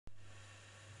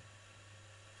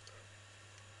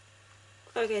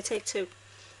Okay, take two.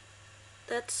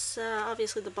 That's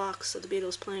obviously the box of the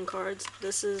Beatles playing cards.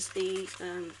 This is the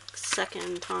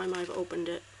second time I've opened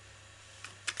it.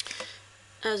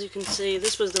 As you can see,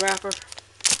 this was the wrapper.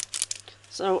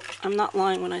 So I'm not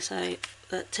lying when I say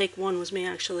that take one was me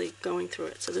actually going through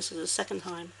it. So this is the second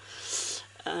time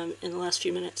in the last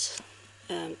few minutes.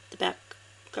 The back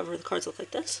cover of the cards look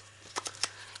like this.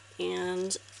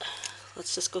 And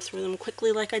let's just go through them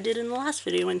quickly like I did in the last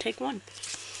video and take one.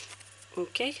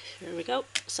 Okay, here we go.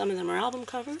 Some of them are album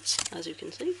covers, as you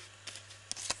can see.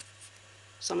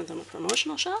 Some of them are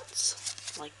promotional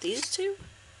shots, like these two.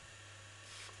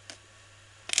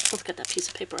 Let's get that piece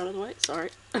of paper out of the way,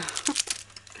 sorry.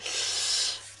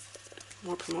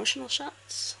 More promotional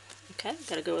shots. Okay,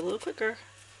 gotta go a little quicker.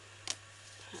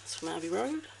 That's from Abbey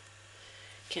Road.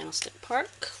 Candlestick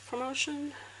Park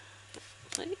promotion.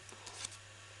 Wait.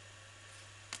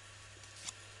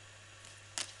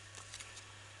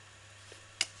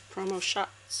 Promo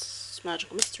shots.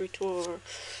 Magical Mystery Tour.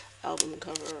 Album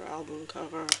cover, album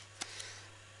cover.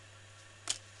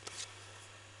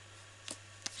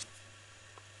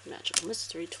 Magical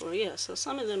Mystery Tour, yeah, so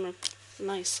some of them are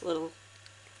nice little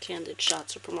candid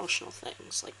shots or promotional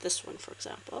things, like this one, for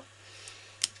example.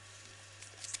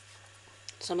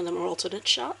 Some of them are alternate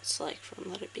shots, like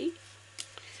from Let It Be.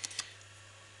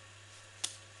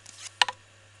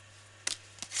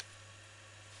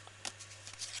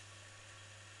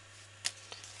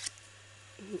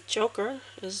 Joker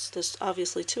is, there's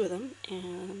obviously two of them,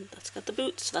 and that's got the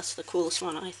boots. That's the coolest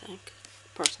one, I think,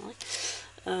 personally.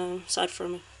 Aside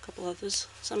from a couple others.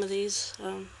 Some of these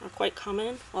are quite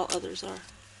common, while others are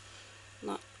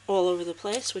not all over the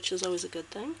place, which is always a good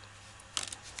thing.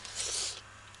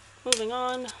 Moving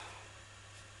on.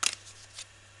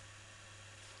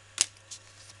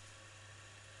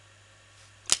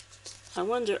 I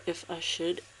wonder if I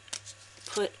should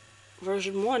put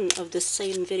version 1 of this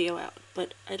same video out,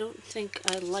 but I don't think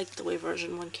I like the way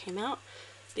version 1 came out,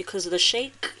 because of the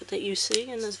shake that you see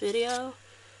in this video,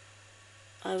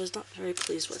 I was not very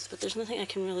pleased with, but there's nothing I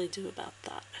can really do about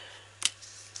that.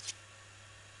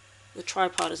 The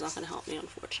tripod is not going to help me,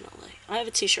 unfortunately. I have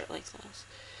a t-shirt like this,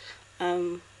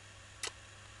 and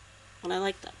I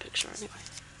like that picture anyway.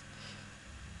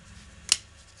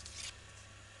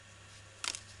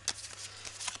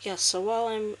 Yeah, so while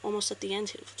I'm almost at the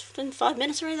end, it's been 5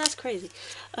 minutes already? That's crazy.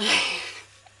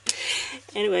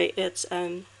 Anyway, it's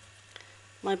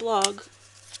my blog,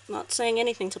 not saying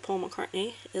anything to Paul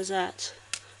McCartney, is at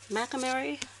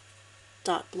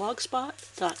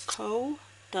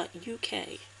macamary.blogspot.co.uk.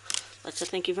 I'd like to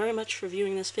thank you very much for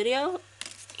viewing this video,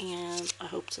 and I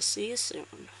hope to see you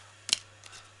soon.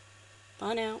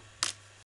 Bye now.